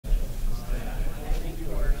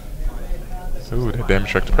Ooh, that damage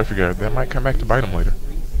struck the perfect guard. That might come back to bite him later.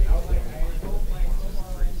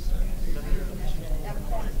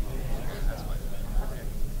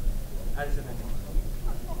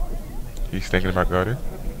 He's thinking about guarding.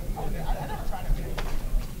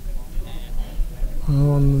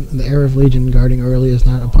 Well, in the era of Legion, guarding early is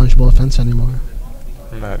not a punishable offense anymore.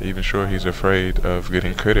 I'm not even sure he's afraid of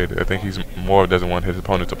getting critted. I think he's more doesn't want his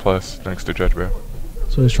opponent to plus thanks to Judge Bell.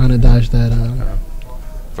 So he's trying to dodge that.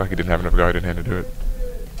 It's like he didn't have enough guard in hand to do it.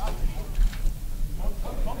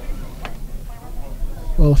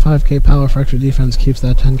 Well, 5k power for extra defense keeps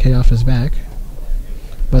that 10k off his back.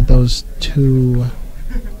 But those two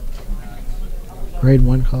grade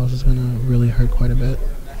 1 calls is going to really hurt quite a bit.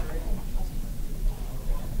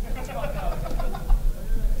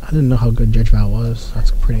 I didn't know how good Judge Val was.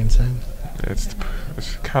 That's pretty insane. It's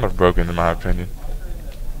kind of broken in my opinion.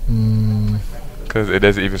 Because it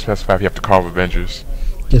doesn't even specify if you have to call Avengers.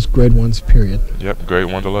 Just grade 1s, period. Yep, grade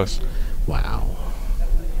 1 to less. Wow.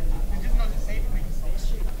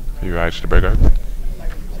 You right to the breakout?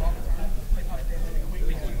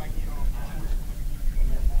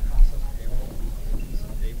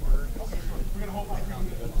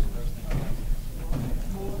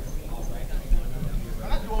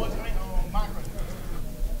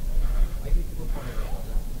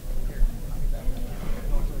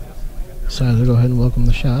 So to go ahead and welcome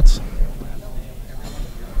the shots.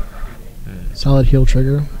 Solid heal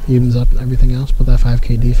trigger, evens up everything else, but that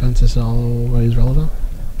 5k defense is always relevant.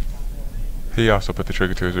 He also put the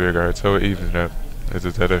trigger to his rear guard, so it evens up. It's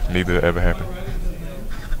just that if neither ever happened.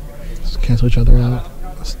 Just cancel each other out.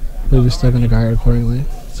 Maybe still going to guard accordingly,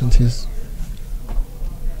 since he's...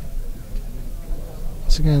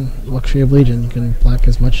 Once again, luxury of Legion. You can block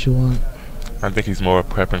as much as you want. I think he's more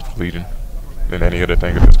prepping for Legion than any other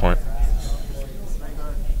thing at this point.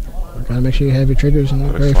 Gotta make sure you have your triggers and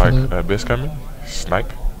Looks ready like for that. Abyss coming.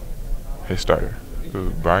 Snipe. His starter. Ooh,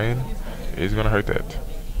 Brian is going to hurt that.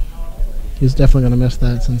 He's definitely going to miss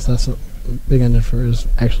that, since that's a big engine for his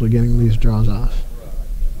actually getting these draws off.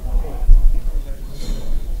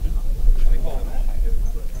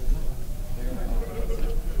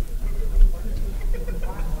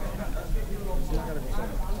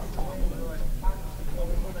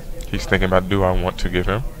 He's thinking about, do I want to give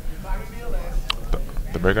him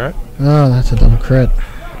the break guard? Oh, that's a double crit.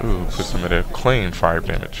 Ooh, puts him at a clean 5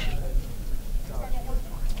 damage.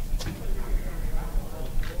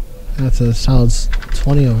 That's a solid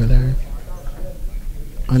 20 over there.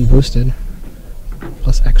 Unboosted.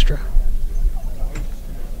 Plus extra.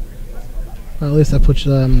 Well, at least that puts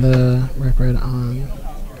the break right on.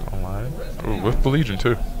 Online. Ooh, with the Legion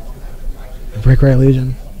too. Break right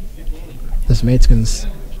Legion. This mate's can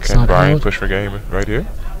Brian push for game right here?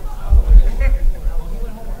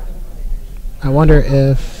 I wonder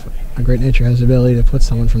if a Great Nature has the ability to put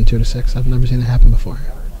someone from 2 to 6. I've never seen it happen before.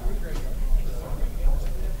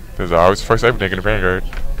 There's always first everything in the Vanguard.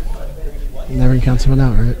 You never count someone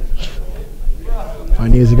out, right? All I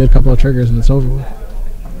need is a good couple of triggers and it's over with.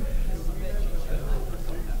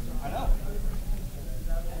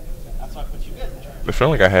 The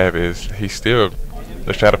feeling I have is he's still,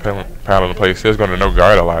 the Shadow Paladin player is still going to know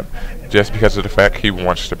guard a lot, just because of the fact he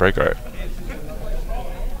wants to break guard.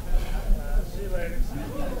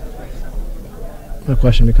 The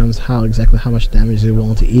question becomes how much damage is he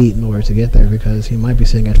willing to eat in order to get there, because he might be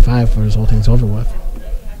sitting at 5 when his whole thing's over with.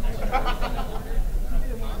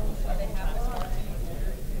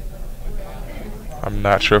 I'm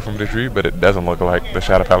not sure from this read, but it doesn't look like the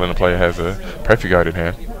Shadow Paladin player has a perfect guard in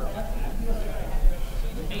hand.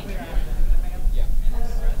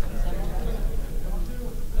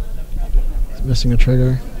 He's missing a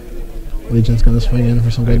trigger. Legion's gonna swing in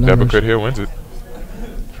for some good numbers. Double crit here wins it.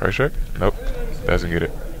 First check? Nope. Doesn't get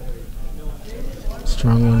it.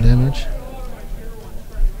 Strong 1 damage.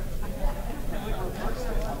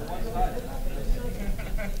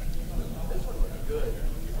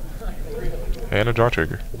 And a draw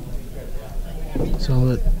trigger.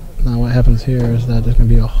 Solid. Now what happens here is that there's going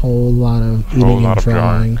to be a whole lot of eating and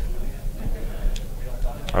drawing.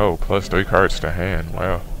 Oh, plus 3 cards to hand.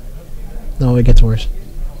 Wow. No, it gets worse.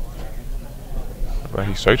 But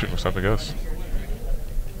he's searching for something else.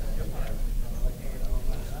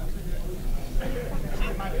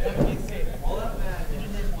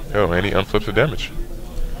 Oh, and he unflips the damage.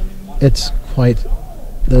 It's quite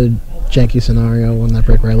the janky scenario when that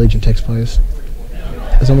Break Right Legion takes place.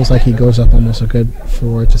 It's almost like he goes up almost a good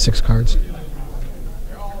 4 to 6 cards.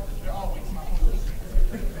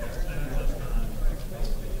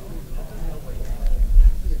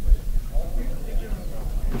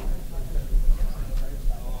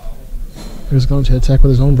 He's going to attack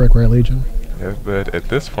with his own Break Right Legion. Yes, but at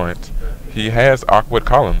this point, he has awkward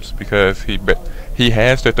columns because he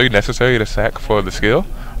has the 3 necessary to sack for the skill,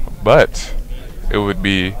 but it would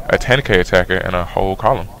be a 10k attacker and a whole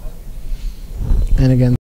column. And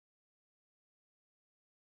again,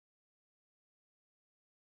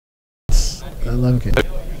 it's 11k.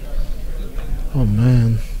 Oh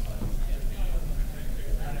man.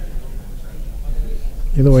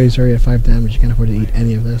 Either way, he's already at 5 damage. You can't afford to eat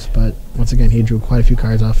any of this. But once again, he drew quite a few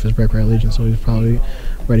cards off his Break Right Legion, so he's probably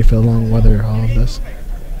ready for the long weather all of this.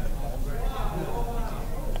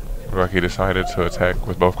 Rocky decided to attack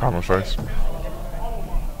with both columns first.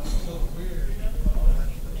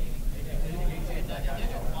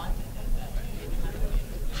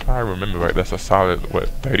 If I remember right, that's a solid, what,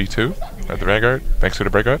 32 at the Vanguard, thanks to the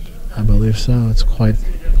breakout? I believe so. It's quite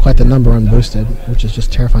the number unboosted, which is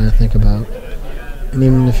just terrifying to think about. And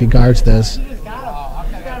even if he guards this,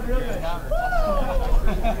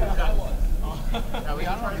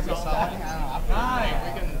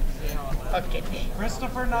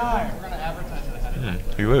 Christopher 9.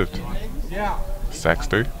 He lived. Yeah. Sacks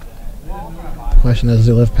 3. the question is, does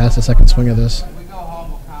he live past the second swing of this?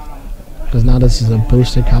 Because now this is a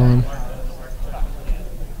boosted column.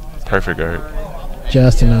 Perfect guard.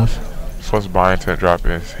 Just enough. Supposed buying to drop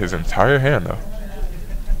his entire hand though.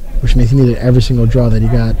 Which means he needed every single draw that he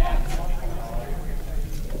got.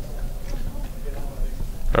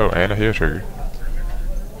 Oh, and a heel trigger.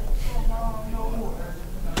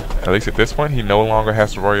 At least at this point, he no longer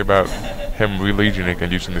has to worry about him relegioning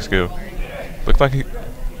and using the skill. Looks like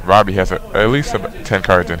Robbie has at least 10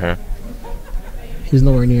 cards in here. He's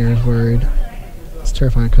nowhere near as worried. It's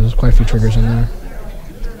terrifying because there's quite a few triggers in there.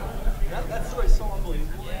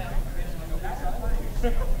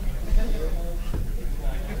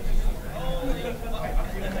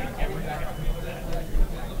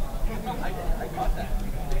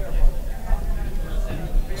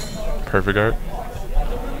 Perfect guard.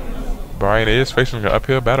 Brian is facing an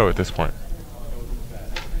uphill battle at this point.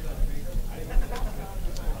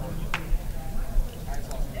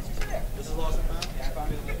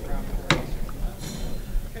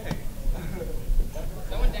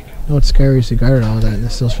 You know what's scary is he guarded all of that and it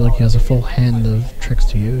still feels like he has a full hand of tricks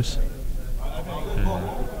to use.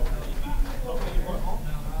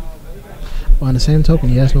 Well, on the same token,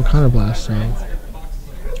 he has no counterblast, so...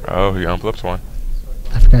 Oh, he unflips one.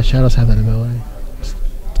 I forgot Shadows have that ability. It's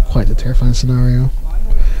quite a terrifying scenario.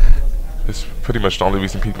 It's pretty much the only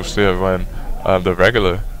reason people still run the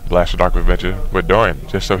regular Blast of Dark Revenger with Dorian,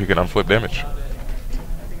 just so he can unflip damage.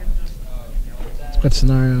 It's a good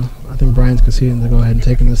scenario. I think Brian's conceding to go ahead and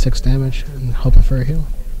taking the 6 damage and hoping for a heal.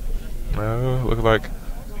 No, looks like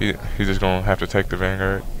he's just gonna have to take the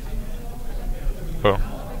Vanguard. Oh.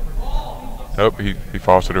 Nope, he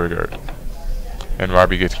falls to the rear guard. And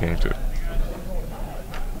Robbie gets game 2.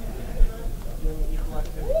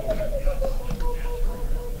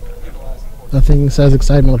 Nothing says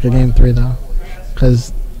excitement like a game 3 though,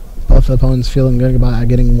 because both the opponents feeling good about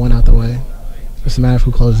getting one out the way. It's a matter of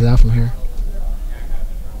who closes it out from here.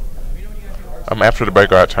 After the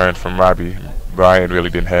breakout turn from Robbie, Brian really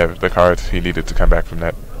didn't have the cards he needed to come back from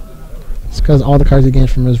that. It's because all the cards he gained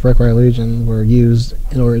from his Breakaway Legion were used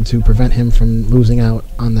in order to prevent him from losing out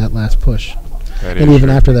on that last push. And even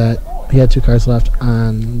after that, he had 2 cards left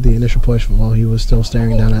on the initial push while he was still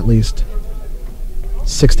staring down at least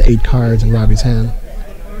 6 to 8 cards in Robbie's hand.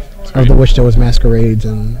 Of the which there was Masquerades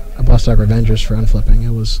and a Blast Dark Revengers for unflipping.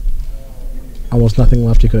 It was almost nothing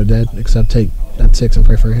left he could have did except take that 6 and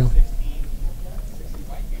pray for a heal.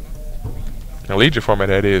 In Legion format,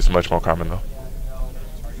 that is much more common though.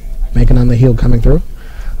 Making on the heal coming through?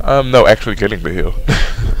 No, actually getting the heal.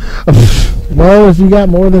 Well, if you got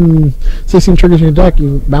more than 16 triggers in your deck,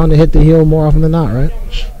 you're bound to hit the heal more often than not, right?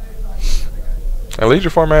 In Legion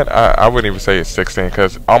format, I wouldn't even say it's 16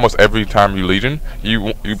 because almost every time you Legion,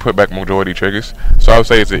 you put back majority triggers. So I would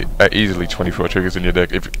say it's easily 24 triggers in your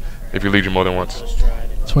deck if you Legion more than once.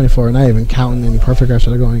 24, not even counting any perfect guards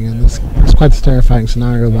that are going in. It's quite a terrifying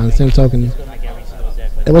scenario, but on the same token,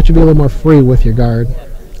 it lets you be a little more free with your guard.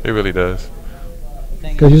 It really does.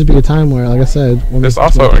 Because used to be a time where, like I said... This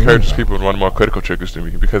also encourages people to run more critical triggers to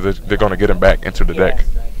me because they're going to get them back into the deck.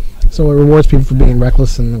 So it rewards people for being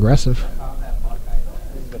reckless and aggressive.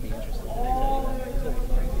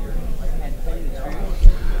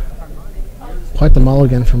 Quite the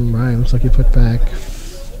mulligan from Brian. Looks like he put back...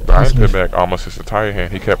 Brian put back almost his entire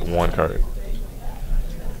hand. He kept 1 card.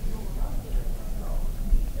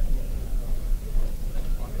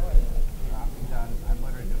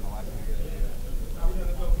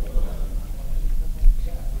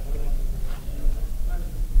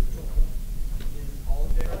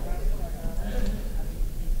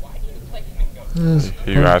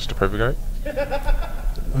 He rides the perfect guard.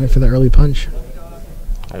 Wait for the early punch.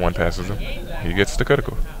 One passes him. He gets the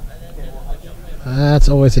critical. That's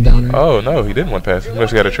always a downer. Oh, no, he didn't one pass. He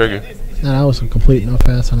must have got a trigger. No, that was a complete no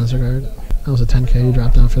pass on his regard. That was a 10K. He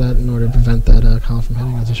dropped down for that in order to prevent that Kohl from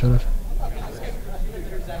hitting as he should have.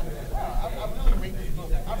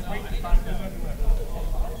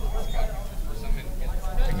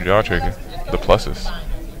 Jaw trigger. The pluses.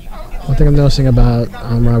 One thing I'm noticing about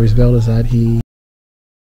Robbie's build is that he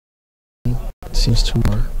seems to,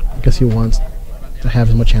 I guess he wants to have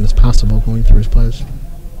as much hand as possible going through his plays.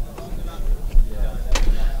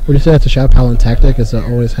 Would you say that's a shot Paladin tactic, is to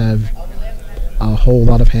always have a whole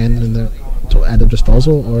lot of hand in the at their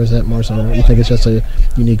disposal, or is that more so you think it's just a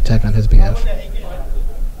unique tech on his behalf?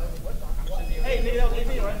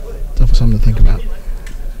 Definitely something to think about.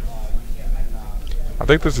 I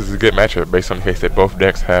think this is a good matchup based on the case that both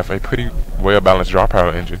decks have a pretty well-balanced draw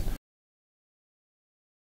power engine.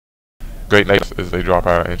 Great Nate is a draw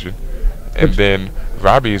power engine. And then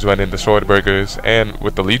Robbie is running the Sword Breakers, and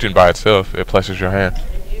with the Legion by itself, it plushes your hand.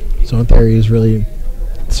 So in theory, it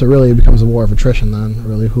becomes a war of attrition then,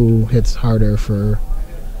 really, who hits harder for...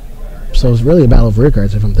 So it's really a battle of rear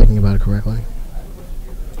guards, if I'm thinking about it correctly.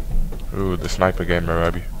 Ooh, the sniper game by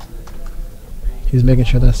Robbie. He's making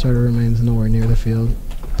sure that starter remains nowhere near the field.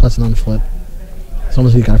 Plus an unflip. It's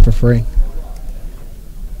almost like he got it for free.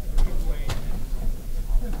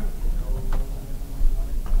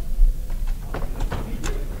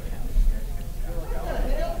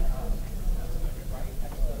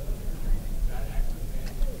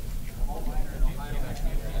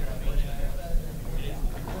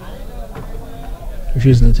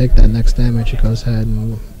 Refusing to take that next damage, he goes ahead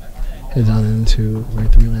and heads on into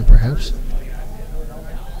right 3 land perhaps.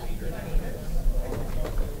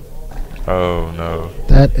 Oh no.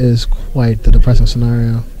 That is quite the depressing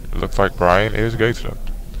scenario. It looks like Brian is gate stuck.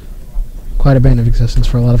 Quite a bane of existence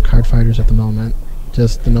for a lot of card fighters at the moment.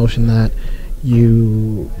 Just the notion that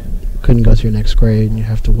you couldn't go to your next grade and you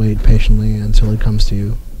have to wait patiently until it comes to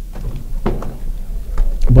you.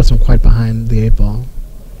 It puts him quite behind the 8-ball.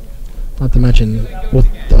 Not to mention, with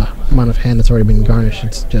the amount of hand that's already been garnished,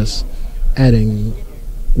 it's just adding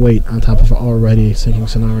weight on top of an already sinking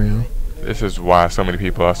scenario. This is why so many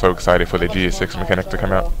people are so excited for the GS6 mechanic to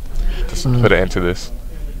come out. To put an end to this.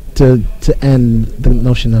 To end the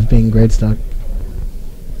notion of being grade stuck.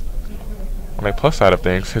 On the plus side of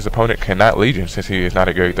things, his opponent cannot Legion since he is not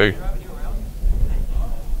at grade 3.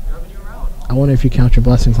 I wonder if you count your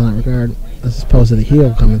blessings in that regard, as opposed to the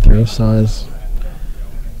heal coming through, so it's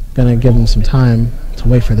gonna give him some time to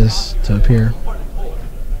wait for this to appear.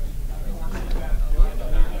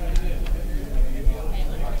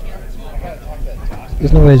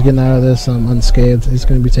 There's no way he's getting out of this unscathed. He's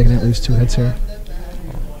going to be taking at least 2 hits here.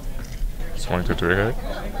 Swing to 3 hit.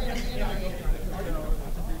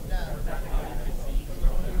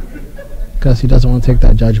 Because he doesn't want to take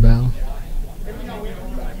that judge battle.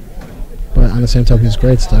 But on the same token, he's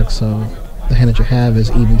grade stuck, so the hand that you have is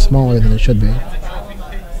even smaller than it should be.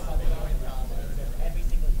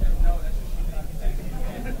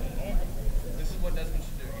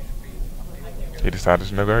 He decided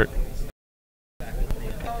to no guard.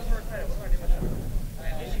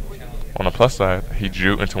 On the plus side, he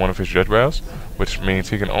drew into one of his judge battles, which means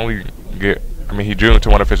he can only get... he drew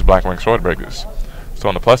into one of his Black Wing Sword Breakers. So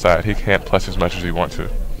on the plus side, he can't plus as much as he wants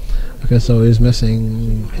to. Okay, so he's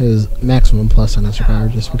missing his maximum plus on this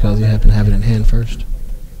regard just because he happened to have it in hand first.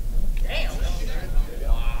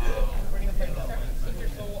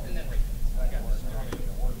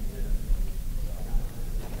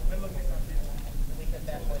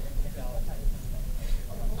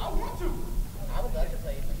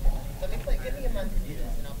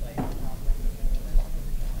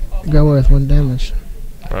 Got away with 1 damage.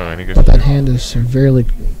 Oh, and he gets But that hand is severely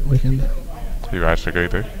weakened. He rides to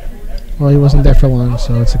grade 3. Well, he wasn't there for long,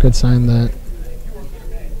 so it's a good sign that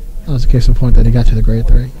was the case in point that he got to the grade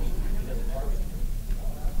 3.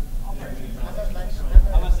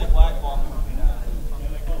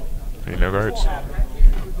 He no guards.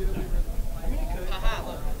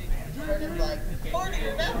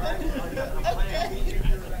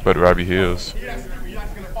 But Robbie heals.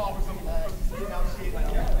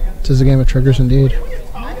 This is a game of triggers indeed.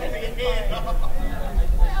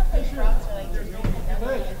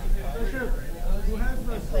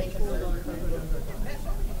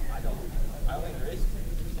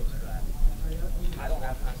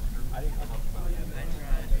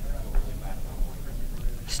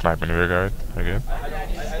 Sniping the rear guard again.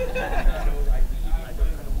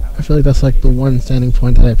 I feel like that's like the one standing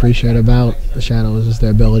point that I appreciate about the Shadow is just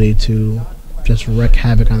their ability to just wreak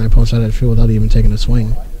havoc on their opponent's side of the field without even taking a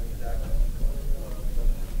swing.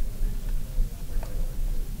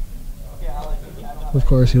 Of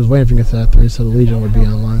course, he was waiting for him to get to that 3, so the Legion would be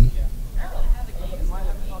online.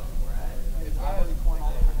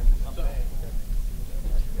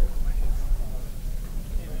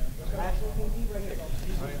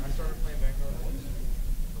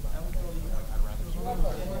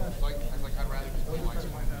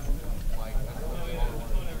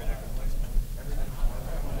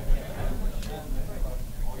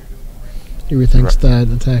 He rethinks that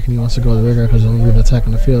attack and he wants to go to the rigor because he'll leave an attack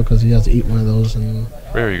on the field because he has to eat one of those. And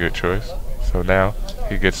very good choice. So now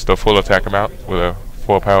he gets the full attack amount with a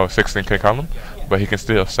 4-power 16K column, but he can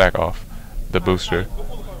still sack off the booster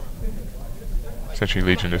since he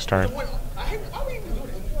Legion this turn.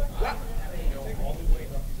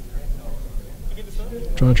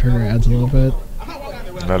 Draw trigger adds a little bit.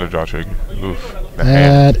 Another draw trigger. Oof.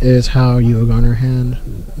 That is how you garner hand.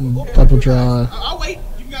 Double draw.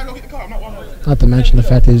 Not to mention the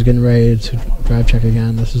fact that he's getting ready to drive check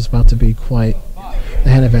again. This is about to be quite the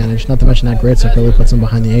hand advantage. Not to mention that great suck really puts him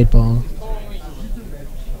behind the 8 ball.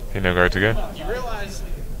 He no guards again.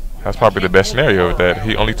 That's probably the best scenario with that.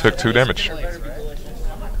 He only took 2 damage.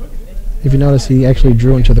 If you notice, he actually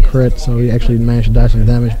drew into the crit, so he actually managed to dodge some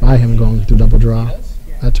damage by him going through double draw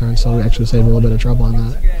that turn, so we actually saved a little bit of trouble on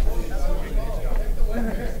that.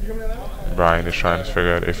 Brian is trying to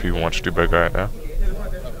figure out if he wants to big guard now.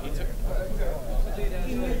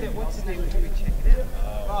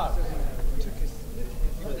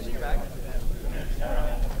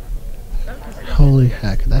 Holy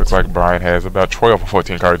heck. That's looks like Brian has about 12 or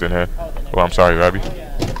 14 cards in here. Well, I'm sorry, Robbie.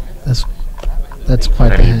 That's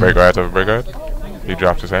quite and the he hand. break guards over break guard. He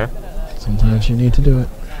drops his hand. Sometimes you need to do it.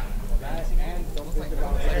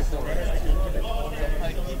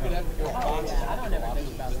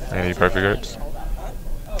 And he perfect guards.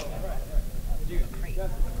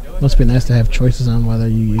 Must be nice to have choices on whether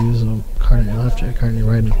you use a card in your left or a card in your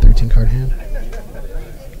right in a 13 card hand.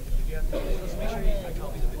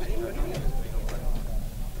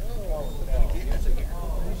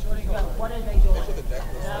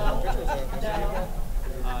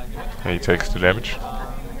 And he takes 2 damage.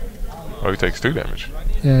 Oh, he takes 2 damage.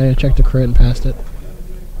 Yeah, I checked the crit and passed it.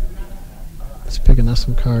 He's picking up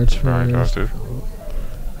some cards for Brian draws 2.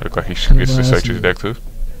 Look like he gets to search his deck too.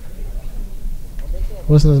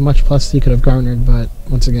 Wasn't as much plus he could have garnered, but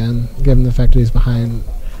once again, given the fact that he's behind,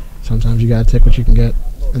 sometimes you gotta take what you can get,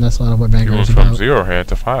 and that's a lot of what He Vanguard went is from about. 0 hand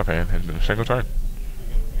to 5 hand in a single turn.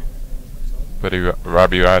 But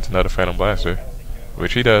Robbie adds another Phantom Blaster,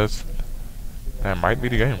 which he does. That might be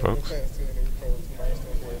the game, folks.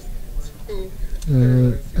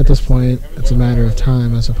 At this point, it's a matter of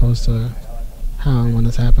time as opposed to how and when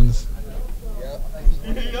this happens.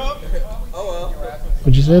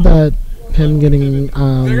 Would you say that him getting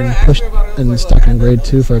pushed and stuck in grade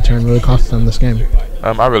 2 for a turn really cost him this game?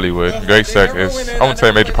 I really would. Grade Sec is, I wouldn't say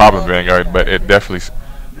a major problem with Vanguard, but it definitely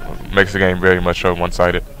makes the game very much so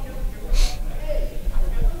one-sided.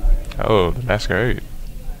 Oh, the Masquerade.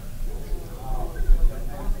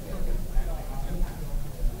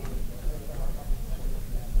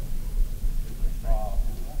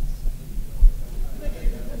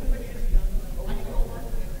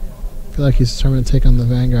 I feel like he's determined to take on the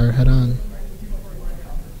Vanguard head on.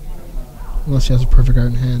 Unless he has a perfect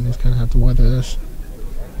guard in hand, he's going to have to weather this.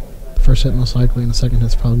 The first hit most likely, and the second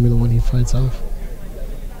hit's probably the one he fights off.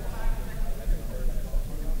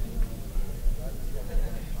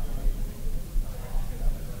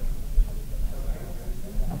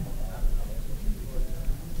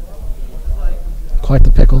 Quite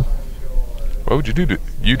the pickle. What would you do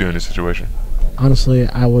in this situation? Honestly,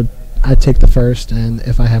 I'd take the first, and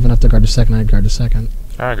if I have enough to guard the second, I'd guard the second.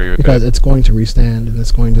 I agree with because that. it's going to restand, and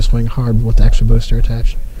it's going to swing hard with the extra booster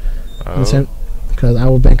attached. Oh. Because I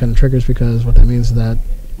will bank on triggers, because what that means is that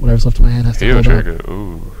whatever's left in my hand has to Heal hold trigger. up.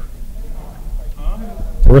 Ooh.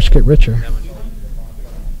 The rich get richer.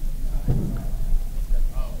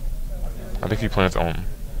 I think he plans on...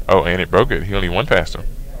 Oh, and it broke it. He only one past him.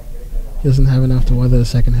 He doesn't have enough to weather the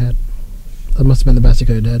second hit. That must have been the best he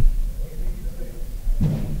could have did.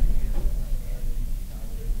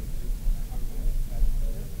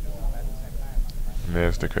 And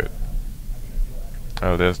there's the crit.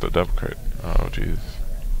 Oh, there's the double crit. Oh, jeez.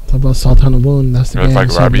 Talk about salt on the wound. That's the Looks game.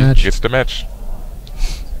 like Same Robbie match. gets the match.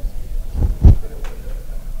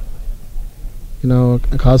 You know,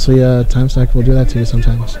 a costly time stack will do that to you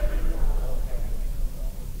sometimes.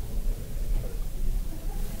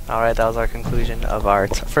 Alright, that was our conclusion of our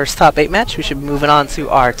first top 8 match. We should be moving on to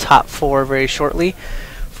our top 4 very shortly.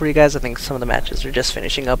 for you guys. I think some of the matches are just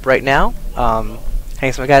finishing up right now.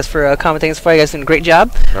 Thanks, my guys, for commentating so far. You guys did a great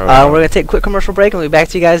job. We're going to take a quick commercial break, and we'll be back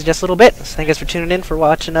to you guys in just a little bit. So thank you guys for tuning in, for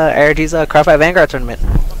watching ARG's Craftfight Vanguard tournament.